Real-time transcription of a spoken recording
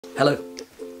Hello,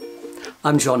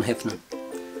 I'm John Heffernan,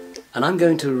 and I'm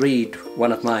going to read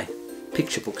one of my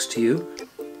picture books to you,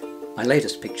 my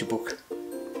latest picture book,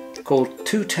 called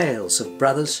Two Tales of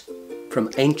Brothers from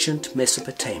Ancient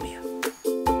Mesopotamia.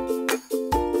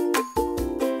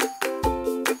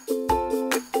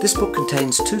 This book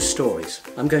contains two stories.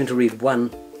 I'm going to read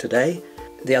one today,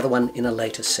 the other one in a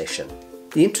later session.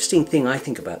 The interesting thing I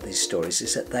think about these stories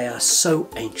is that they are so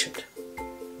ancient.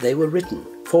 They were written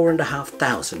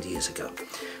 4,500 years ago,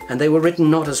 and they were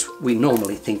written not as we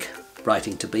normally think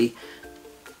writing to be,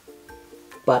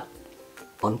 but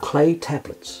on clay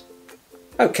tablets.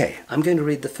 Okay, I'm going to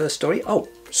read the first story. Oh,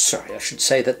 sorry, I should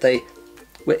say that they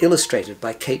were illustrated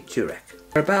by Kate Durack.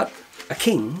 They're about a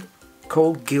king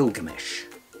called Gilgamesh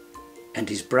and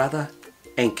his brother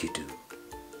Enkidu,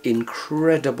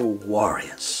 incredible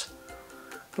warriors.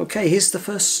 Okay, here's the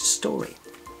first story.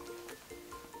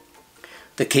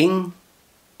 The King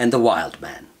and the Wild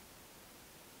Man.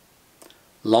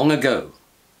 Long ago,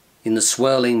 in the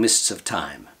swirling mists of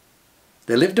time,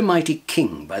 there lived a mighty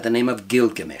king by the name of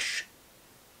Gilgamesh.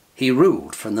 He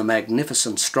ruled from the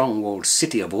magnificent strong-walled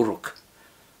city of Uruk,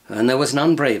 and there was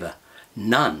none braver,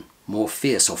 none more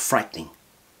fierce or frightening,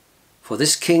 for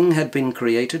this king had been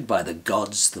created by the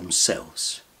gods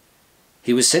themselves.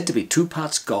 He was said to be 2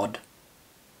 parts god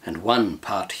and 1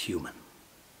 part human.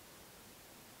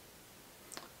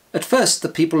 At first the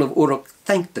people of Uruk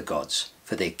thanked the gods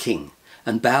for their king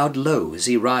and bowed low as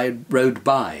he rode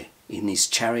by in his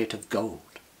chariot of gold.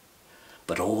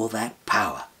 But all that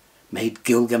power made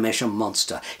Gilgamesh a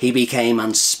monster. He became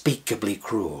unspeakably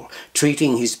cruel,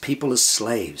 treating his people as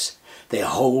slaves. Their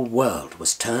whole world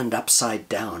was turned upside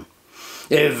down.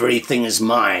 "Everything is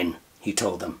mine," he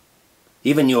told them,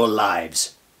 "even your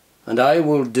lives, and I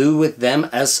will do with them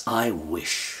as I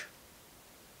wish."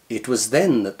 It was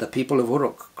then that the people of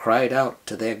Uruk cried out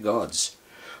to their gods,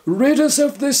 "Rid us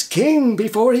of this king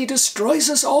before he destroys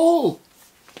us all."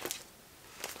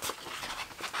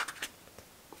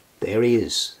 There he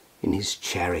is in his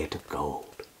chariot of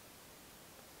gold.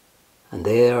 And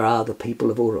there are the people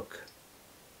of Uruk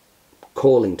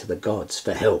calling to the gods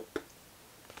for help.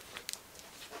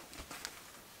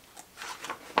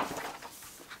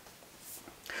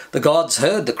 The gods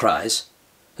heard the cries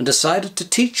and decided to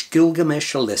teach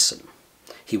Gilgamesh a lesson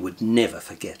he would never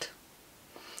forget.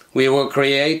 "We will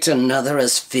create another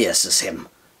as fierce as him,"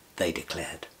 they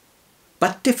declared,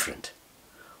 "but different.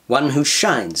 One who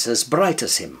shines as bright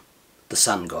as him," the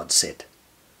sun god said,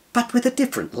 "but with a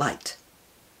different light.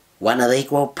 One of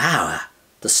equal power,"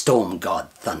 the storm god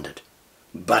thundered,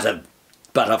 but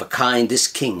of a kind this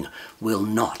king will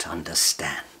not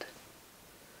understand."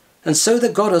 And so the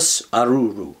goddess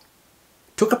Aruru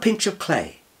took a pinch of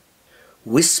clay,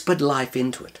 whispered life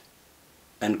into it,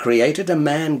 and created a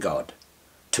man-god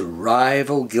to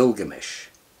rival Gilgamesh.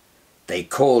 They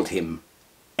called him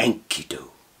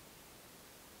Enkidu.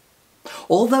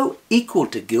 Although equal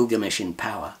to Gilgamesh in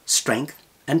power, strength,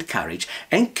 and courage,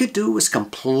 Enkidu was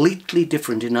completely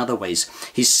different in other ways.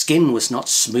 His skin was not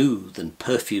smooth and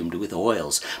perfumed with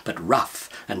oils, but rough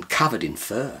and covered in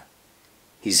fur.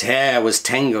 His hair was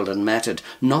tangled and matted,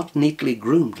 not neatly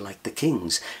groomed like the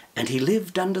king's, and he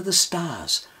lived under the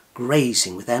stars,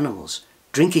 grazing with animals,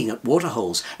 drinking at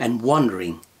waterholes, and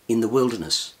wandering in the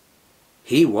wilderness.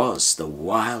 He was the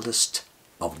wildest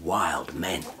of wild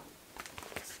men.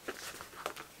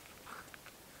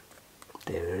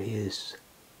 There he is.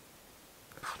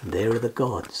 And there are the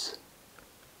gods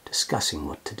discussing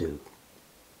what to do.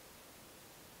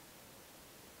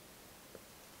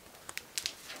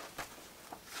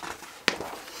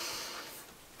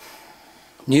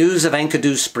 News of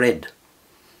Enkidu spread,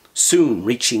 soon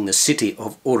reaching the city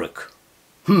of Uruk.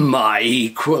 "My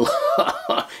equal?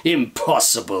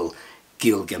 Impossible!"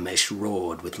 Gilgamesh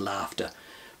roared with laughter.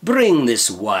 "Bring this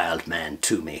wild man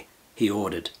to me," he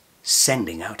ordered,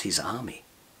 sending out his army.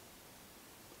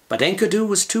 But Enkidu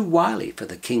was too wily for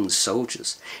the king's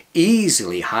soldiers,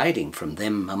 easily hiding from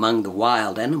them among the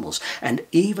wild animals, and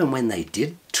even when they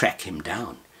did track him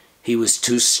down, he was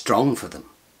too strong for them.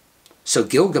 So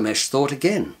Gilgamesh thought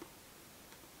again.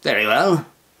 "Very well,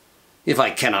 if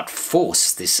I cannot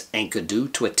force this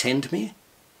Enkidu to attend me,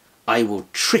 I will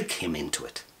trick him into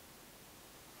it."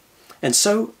 And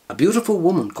so a beautiful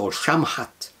woman called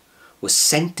Shamhat was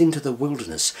sent into the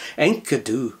wilderness.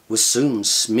 Enkidu was soon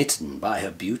smitten by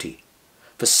her beauty.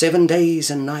 For 7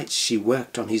 days and nights she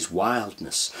worked on his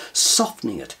wildness,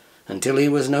 softening it until he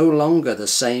was no longer the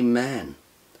same man.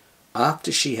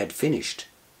 After she had finished,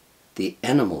 the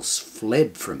animals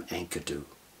fled from Enkidu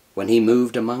when he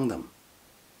moved among them.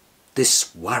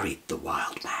 This worried the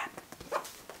wild man.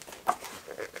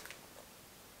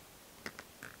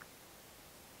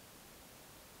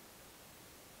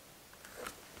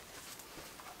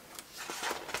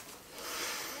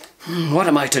 "What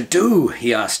am I to do?"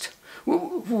 he asked.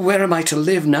 "Where am I to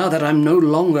live now that I'm no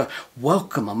longer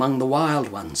welcome among the wild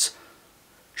ones?"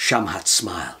 Shamhat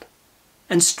smiled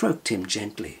and stroked him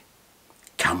gently.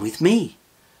 "Come with me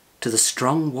to the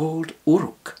strong-walled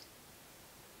Uruk."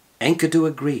 Enkidu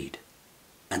agreed,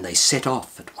 and they set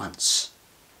off at once.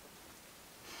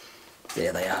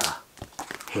 There they are,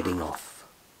 heading off.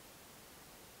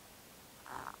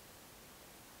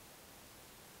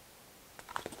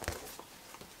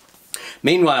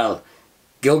 Meanwhile,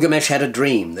 Gilgamesh had a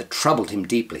dream that troubled him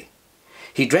deeply.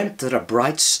 He dreamt that a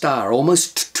bright star,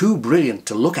 almost too brilliant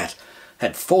to look at,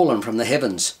 had fallen from the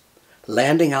heavens,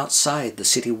 landing outside the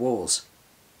city walls.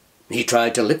 He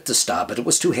tried to lift the star, but it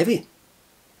was too heavy,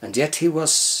 and yet he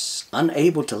was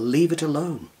unable to leave it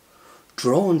alone,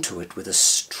 drawn to it with a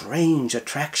strange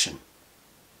attraction.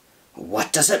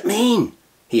 "What does it mean?"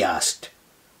 he asked,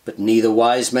 but neither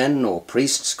wise men nor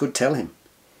priests could tell him.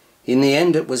 In the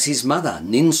end, it was his mother,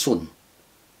 Ninsun,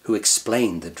 who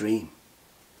explained the dream.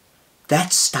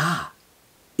 "That star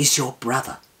is your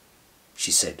brother,"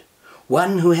 she said.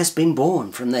 "One who has been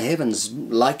born from the heavens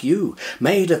like you,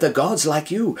 made of the gods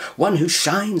like you, one who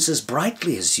shines as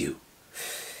brightly as you.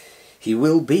 He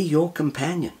will be your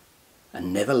companion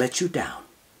and never let you down.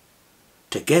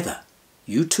 Together,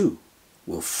 you two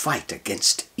will fight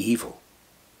against evil."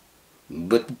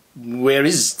 "But where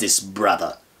is this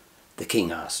brother?" the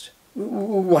king asked.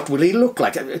 "What will he look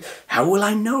like? How will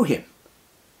I know him?"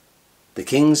 The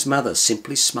king's mother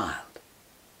simply smiled.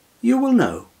 "You will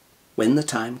know when the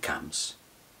time comes.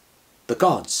 The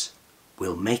gods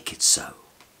will make it so."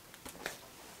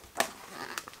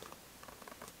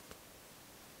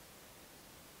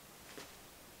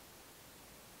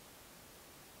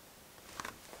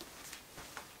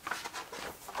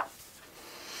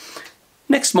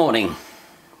 Next morning,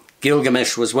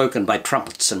 Gilgamesh was woken by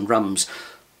trumpets and drums.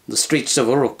 The streets of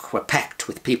Uruk were packed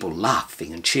with people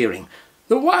laughing and cheering.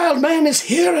 "The wild man is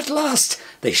here at last,"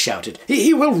 they shouted.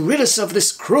 "He will rid us of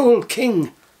this cruel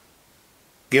king."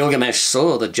 Gilgamesh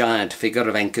saw the giant figure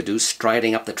of Enkidu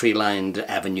striding up the tree-lined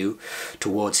avenue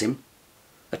towards him.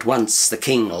 At once the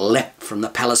king leapt from the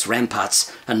palace ramparts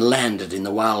and landed in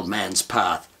the wild man's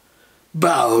path.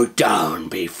 "Bow down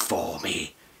before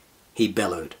me," he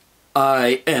bellowed.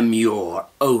 "I am your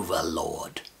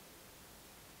overlord."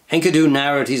 Enkidu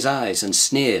narrowed his eyes and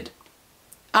sneered.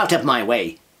 "Out of my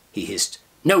way," he hissed.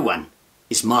 "No one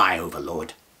is my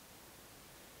overlord."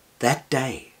 That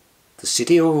day, the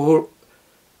city of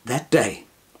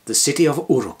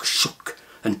Uruk shook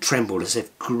and trembled as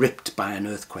if gripped by an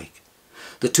earthquake.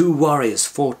 The two warriors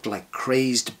fought like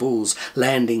crazed bulls,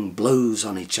 landing blows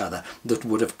on each other that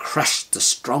would have crushed the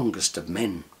strongest of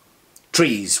men.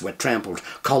 Trees were trampled,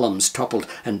 columns toppled,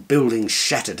 and buildings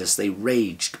shattered as they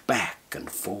raged back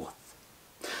and forth.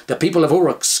 The people of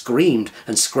Uruk screamed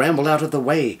and scrambled out of the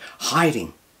way,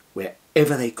 hiding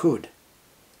wherever they could,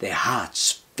 their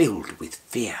hearts filled with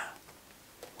fear.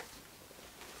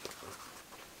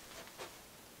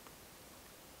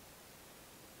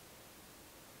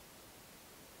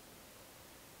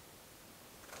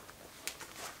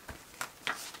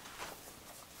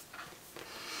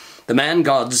 The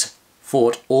man-gods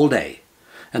fought all day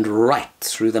and right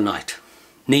through the night,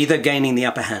 neither gaining the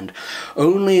upper hand.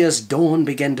 Only as dawn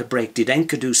began to break did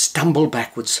Enkidu stumble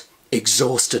backwards,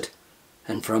 exhausted,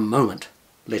 and for a moment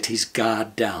let his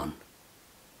guard down.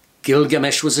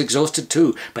 Gilgamesh was exhausted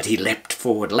too, but he leapt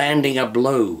forward, landing a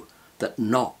blow that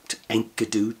knocked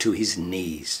Enkidu to his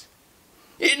knees.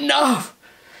 "Enough!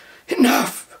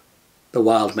 Enough!" the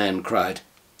wild man cried.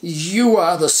 "You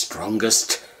are the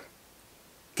strongest."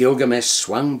 Gilgamesh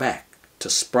swung back to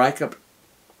strike a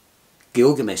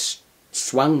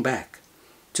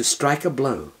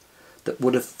blow that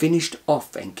would have finished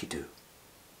off Enkidu.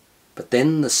 But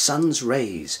then the sun's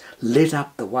rays lit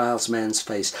up the wild man's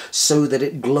face so that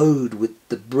it glowed with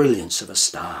the brilliance of a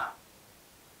star.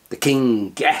 The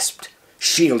king gasped,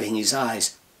 shielding his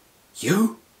eyes.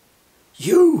 You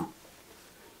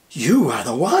are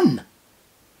the one!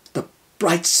 The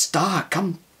bright star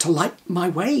come to light my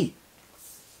way.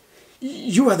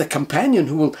 You are the companion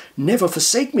who will never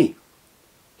forsake me."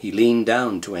 He leaned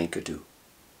down to Enkidu.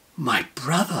 "My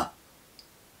brother!"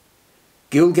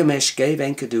 Gilgamesh gave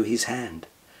Enkidu his hand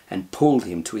and pulled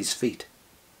him to his feet.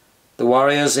 The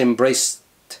warriors embraced,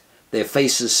 their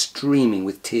faces streaming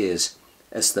with tears,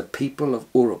 as the people of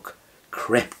Uruk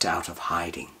crept out of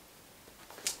hiding.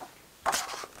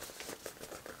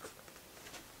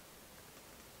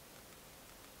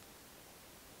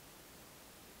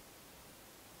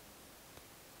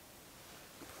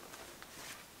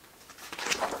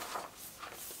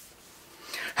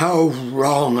 "How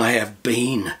wrong I have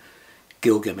been,"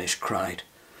 Gilgamesh cried.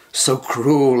 "So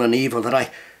cruel and evil that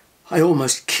I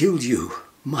almost killed you,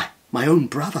 my own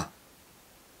brother.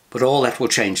 But all that will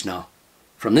change now.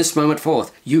 From this moment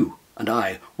forth, you and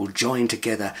I will join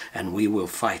together and we will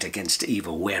fight against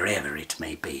evil wherever it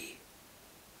may be."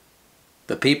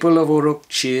 The people of Uruk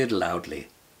cheered loudly.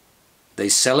 They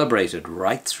celebrated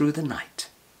right through the night,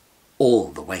 all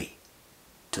the way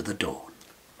to the dawn.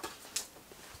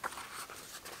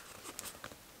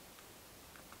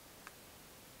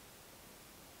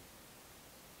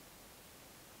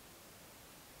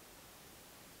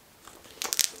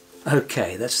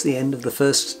 Okay, that's the end of the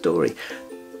first story.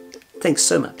 Thanks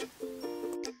so much.